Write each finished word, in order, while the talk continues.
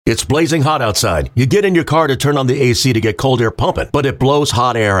It's blazing hot outside. You get in your car to turn on the AC to get cold air pumping, but it blows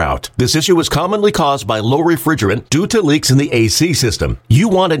hot air out. This issue is commonly caused by low refrigerant due to leaks in the AC system. You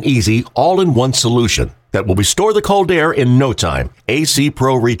want an easy, all-in-one solution that will restore the cold air in no time. AC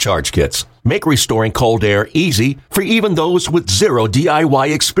Pro Recharge Kits make restoring cold air easy for even those with zero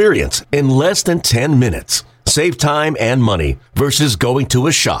DIY experience in less than 10 minutes. Save time and money versus going to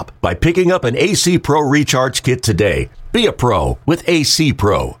a shop by picking up an AC Pro Recharge Kit today. Be a pro with AC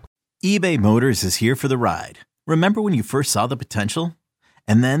Pro. eBay Motors is here for the ride. Remember when you first saw the potential?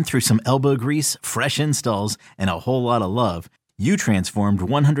 And then through some elbow grease, fresh installs, and a whole lot of love, you transformed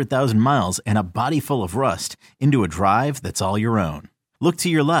 100,000 miles and a body full of rust into a drive that's all your own. Look to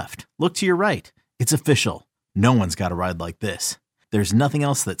your left. Look to your right. It's official. No one's got a ride like this. There's nothing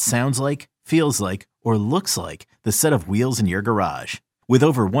else that sounds like, feels like, or looks like the set of wheels in your garage. With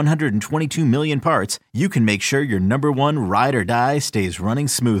over 122 million parts, you can make sure your number one ride or die stays running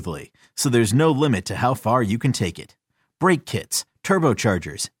smoothly. So there's no limit to how far you can take it. Brake kits,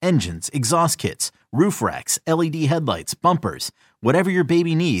 turbochargers, engines, exhaust kits, roof racks, LED headlights, bumpers, whatever your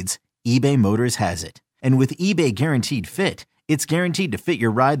baby needs, eBay Motors has it. And with eBay Guaranteed Fit, it's guaranteed to fit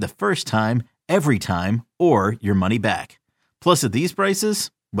your ride the first time, every time, or your money back. Plus at these prices,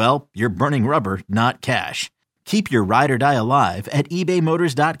 well, you're burning rubber, not cash. Keep your ride or die alive at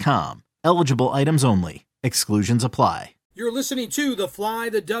ebaymotors.com. Eligible items only. Exclusions apply. You're listening to the Fly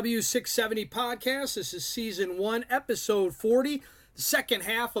the W670 podcast. This is season 1, episode 40, the second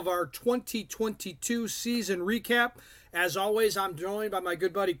half of our 2022 season recap. As always, I'm joined by my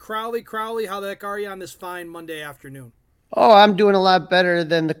good buddy Crowley. Crowley, how the heck are you on this fine Monday afternoon? Oh, I'm doing a lot better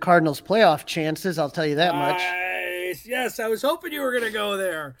than the Cardinals' playoff chances, I'll tell you that much. Nice. Yes, I was hoping you were going to go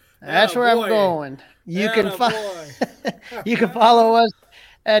there. That's where I'm going. You can follow us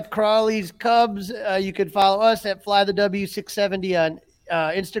at Crawley's Cubs. You can follow us at Fly the W670 on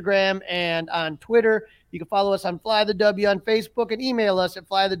Instagram and on Twitter. You can follow us on Fly the W on Facebook and email us at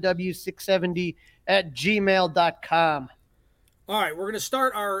flythew670@gmail.com. All right, we're going to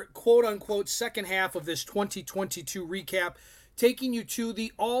start our quote-unquote second half of this 2022 recap, taking you to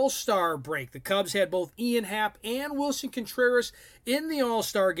the All-Star break. The Cubs had both Ian Happ and Wilson Contreras in the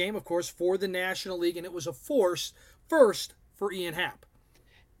All-Star game, of course, for the National League, and it was a first for Ian Happ.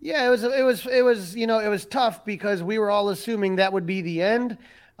 Yeah, it was tough because we were all assuming that would be the end.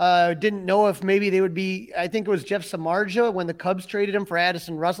 Didn't know if maybe they would be. I think it was Jeff Samardzija when the Cubs traded him for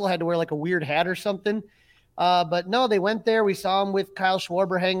Addison Russell, had to wear like a weird hat or something. But no, they went there. We saw him with Kyle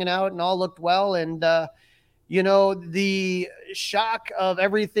Schwarber hanging out, and all looked well. And the shock of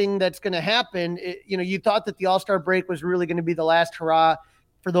everything that's going to happen. You thought that the All-Star break was really going to be the last hurrah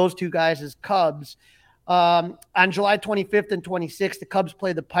for those two guys as Cubs. On July 25th and 26th, the Cubs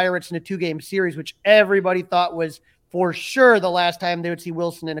played the Pirates in a 2-game series, which everybody thought was for sure the last time they would see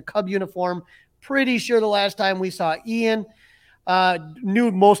Wilson in a Cub uniform. Pretty sure the last time we saw Ian.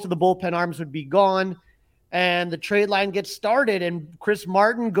 Knew most of the bullpen arms would be gone. And the trade line gets started, and Chris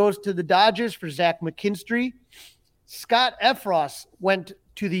Martin goes to the Dodgers for Zach McKinstry. Scott Effross went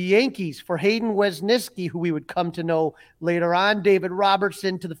to the Yankees for Hayden Wesneski, who we would come to know later on. David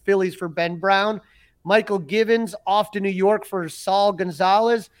Robertson to the Phillies for Ben Brown. Michael Givens off to New York for Saul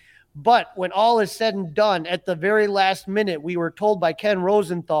Gonzalez. But when all is said and done, at the very last minute, we were told by Ken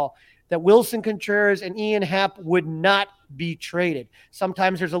Rosenthal that Wilson Contreras and Ian Happ would not be traded.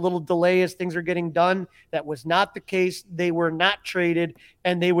 Sometimes there's a little delay as things are getting done. That was not the case. They were not traded,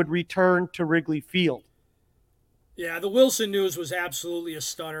 and they would return to Wrigley Field. Yeah, the Wilson news was absolutely a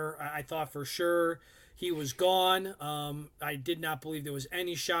stunner. I thought for sure he was gone. I did not believe there was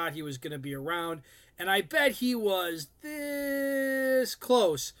any shot he was going to be around. And I bet he was this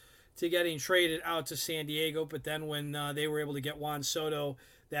close to getting traded out to San Diego. But then when they were able to get Juan Soto,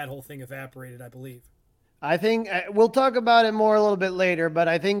 that whole thing evaporated, I believe. I think we'll talk about it more a little bit later, but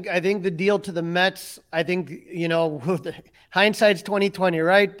I think the deal to the Mets, hindsight's 2020,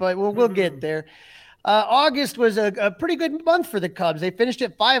 right? But we'll get there. August was a pretty good month for the Cubs. They finished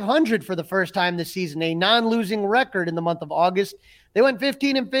at 500 for the first time this season, a non-losing record in the month of August. They went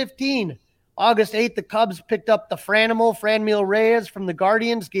 15-15. August 8th, the Cubs picked up the Franmil Reyes from the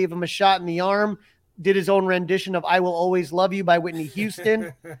Guardians, gave him a shot in the arm, did his own rendition of I Will Always Love You by Whitney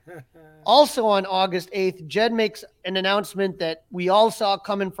Houston. Also on August 8th, Jed makes an announcement that we all saw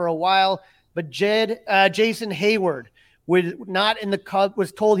coming for a while, but Jason Hayward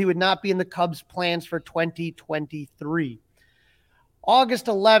was told he would not be in the Cubs' plans for 2023. August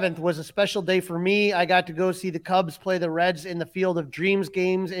 11th was a special day for me. I got to go see the Cubs play the Reds in the Field of Dreams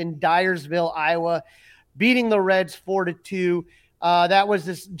games in Dyersville, Iowa, beating the Reds 4-2. That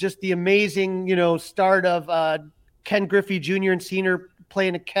was just the amazing, start of Ken Griffey Jr. and Senior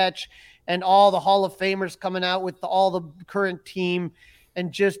playing a catch, and all the Hall of Famers coming out with all the current team,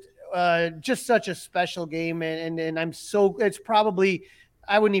 and just such a special game. And I'm so, it's probably,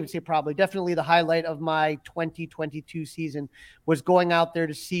 I wouldn't even say probably, definitely the highlight of my 2022 season was going out there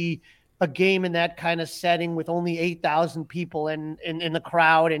to see a game in that kind of setting with only 8,000 people in the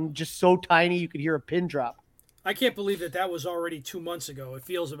crowd, and just so tiny you could hear a pin drop. I can't believe that was already 2 months ago. It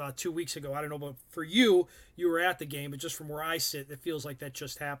feels about 2 weeks ago. I don't know, but for you were at the game, but just from where I sit, it feels like that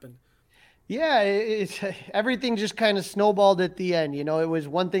just happened. Yeah, it's everything just kind of snowballed at the end. It was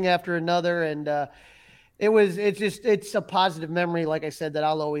one thing after another, and it's a positive memory, like I said, that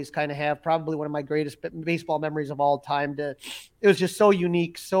I'll always kind of have. Probably one of my greatest baseball memories of all time. It was just so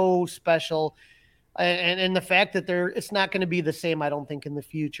unique, so special, and the fact that it's not going to be the same, I don't think, in the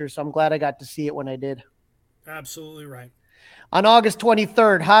future. So I'm glad I got to see it when I did. Absolutely right. On August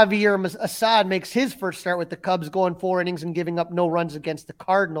 23rd, Javier Assad makes his first start with the Cubs, going 4 innings and giving up no runs against the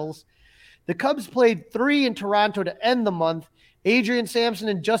Cardinals. The Cubs played 3 in Toronto to end the month. Adrian Sampson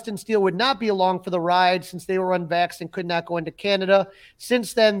and Justin Steele would not be along for the ride since they were unvaxxed and could not go into Canada.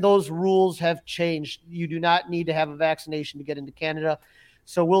 Since then, those rules have changed. You do not need to have a vaccination to get into Canada.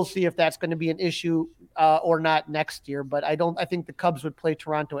 So we'll see if that's going to be an issue or not next year. But I think the Cubs would play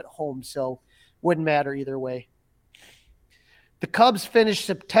Toronto at home, so wouldn't matter either way. The Cubs finished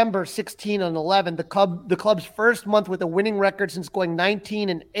September 16-11, the club's first month with a winning record since going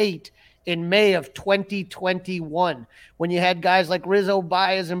 19-8 in May of 2021, when you had guys like Rizzo,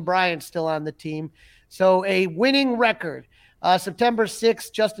 Baez, and Bryant still on the team. So a winning record. September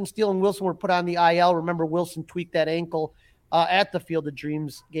 6th, Justin Steele and Wilson were put on the IL. Remember, Wilson tweaked that ankle at the Field of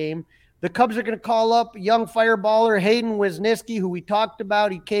Dreams game. The Cubs are going to call up young fireballer Hayden Wesneski, who we talked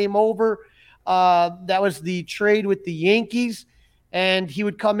about. He came over. That was the trade with the Yankees, and he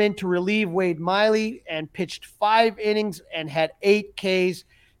would come in to relieve Wade Miley, and pitched 5 innings and had 8 Ks.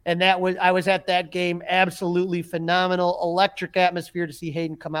 And I was at that game. Absolutely phenomenal, electric atmosphere to see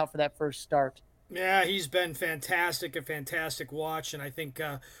Hayden come out for that first start. Yeah, he's been fantastic, a fantastic watch, and I think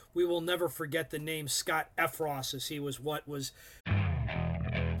we will never forget the name Scott Effross, as he was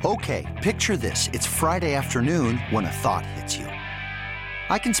Okay, picture this. It's Friday afternoon when a thought hits you.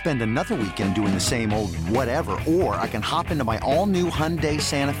 I can spend another weekend doing the same old whatever, or I can hop into my all-new Hyundai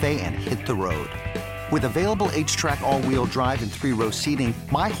Santa Fe and hit the road. With available H-Track all-wheel drive and 3-row seating,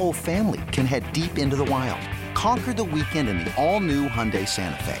 my whole family can head deep into the wild. Conquer the weekend in the all-new Hyundai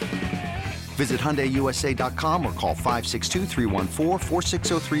Santa Fe. Visit HyundaiUSA.com or call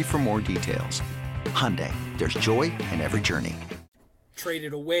 562-314-4603 for more details. Hyundai, there's joy in every journey.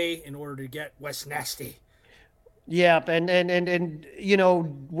 Traded away in order to get Wesneski. Yeah, and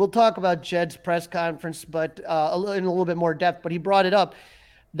we'll talk about Jed's press conference, but in a little bit more depth. But he brought it up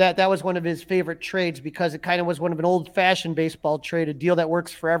that was one of his favorite trades because it kind of was one of an old-fashioned baseball trade, a deal that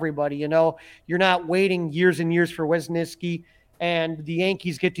works for everybody. You're not waiting years and years for Wesneski, and the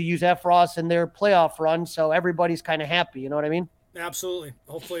Yankees get to use Effross in their playoff run, so everybody's kind of happy. You know what I mean? Absolutely.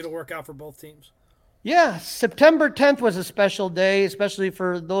 Hopefully it'll work out for both teams. Yeah, September 10th was a special day, especially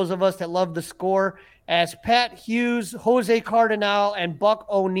for those of us that love the score, as Pat Hughes, Jose Cardenal, and Buck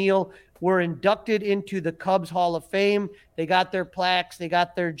O'Neil were inducted into the Cubs Hall of Fame. They got their plaques, they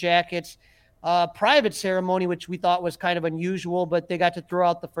got their jackets. Private ceremony, which we thought was kind of unusual, but they got to throw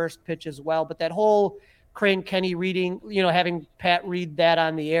out the first pitch as well. But that whole Crane Kenny reading, having Pat read that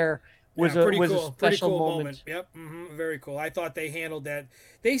on the air was a special moment. Yep, very cool. I thought they handled that.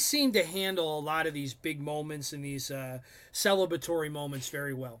 They seem to handle a lot of these big moments and these celebratory moments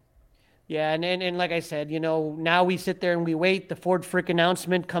very well. Yeah, and like I said, now we sit there and we wait. The Ford Frick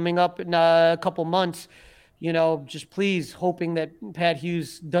announcement coming up in a couple months. Just please hoping that Pat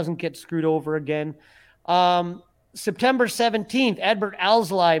Hughes doesn't get screwed over again. September 17th, Adbert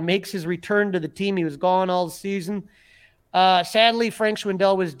Alzolay makes his return to the team. He was gone all season. Sadly, Frank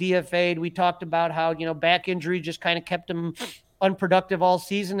Schwindel was DFA'd. We talked about how, back injury just kind of kept him unproductive all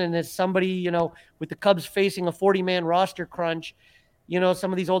season. And as somebody, with the Cubs facing a 40-man roster crunch,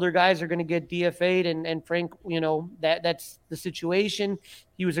 some of these older guys are going to get DFA'd, and Frank, that's the situation.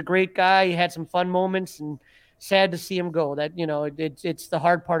 He was a great guy. He had some fun moments, and sad to see him go. That, it's the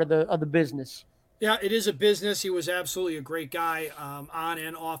hard part of the business. Yeah, it is a business. He was absolutely a great guy on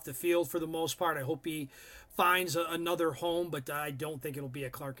and off the field for the most part. I hope he finds another home, but I don't think it'll be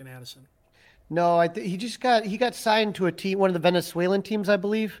at Clark and Addison. No, he got signed to a team, one of the Venezuelan teams, I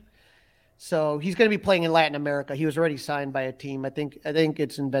believe. So he's going to be playing in Latin America. He was already signed by a team. I think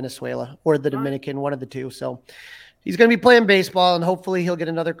it's in Venezuela or the Dominican, one of the two. So he's going to be playing baseball, and hopefully he'll get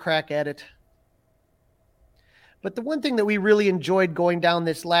another crack at it. But the one thing that we really enjoyed going down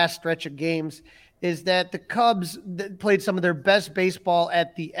this last stretch of games is that the Cubs played some of their best baseball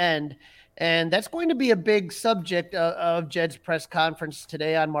at the end. And that's going to be a big subject of Jed's press conference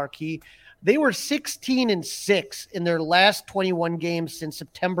today on Marquee. They were 16-6 in their last 21 games since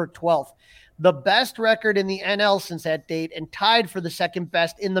September 12th, the best record in the NL since that date, and tied for the second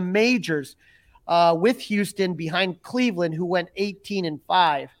best in the majors with Houston behind Cleveland, who went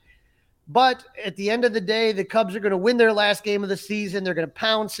 18-5. But at the end of the day, the Cubs are going to win their last game of the season. They're going to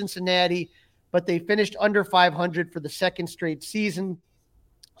pound Cincinnati, but they finished under 500 for the second straight season,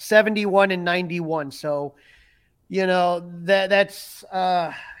 71-91. So, that's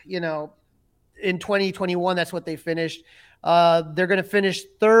in 2021, that's what they finished. They're going to finish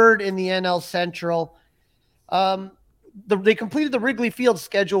third in the NL Central. They completed the Wrigley Field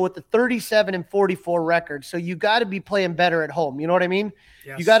schedule with the 37-44 record. So you got to be playing better at home. You know what I mean?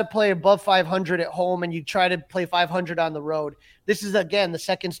 Yes. You got to play above 500 at home, and you try to play 500 on the road. This is, again, the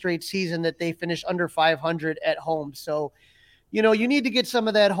second straight season that they finished under 500 at home. So, you need to get some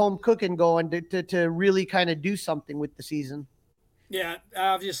of that home cooking going to really kind of do something with the season. Yeah,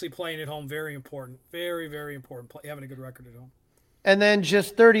 obviously playing at home, very important. Very, very important. Having a good record at home. And then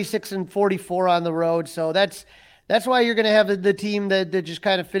just 36-44 on the road. So that's why you're going to have the team that just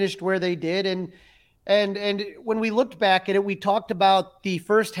kind of finished where they did. And when we looked back at it, we talked about the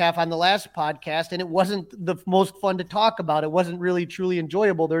first half on the last podcast, and it wasn't the most fun to talk about. It wasn't really truly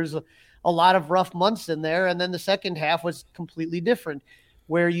enjoyable. There's a lot of rough months in there. And then the second half was completely different,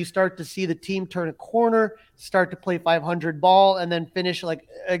 where you start to see the team turn a corner, start to play 500 ball, and then finish, like,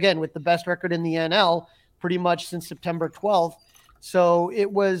 again, with the best record in the NL pretty much since September 12th. So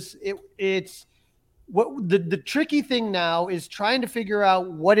it's what the tricky thing now is trying to figure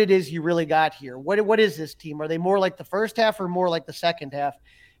out what it is you really got here. What is this team? Are they more like the first half or more like the second half?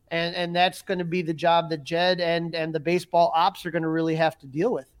 And that's going to be the job that Jed and the baseball ops are going to really have to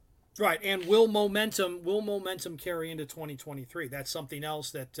deal with. Right, and will momentum carry into 2023? That's something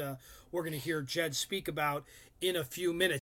else that we're going to hear Jed speak about in a few minutes.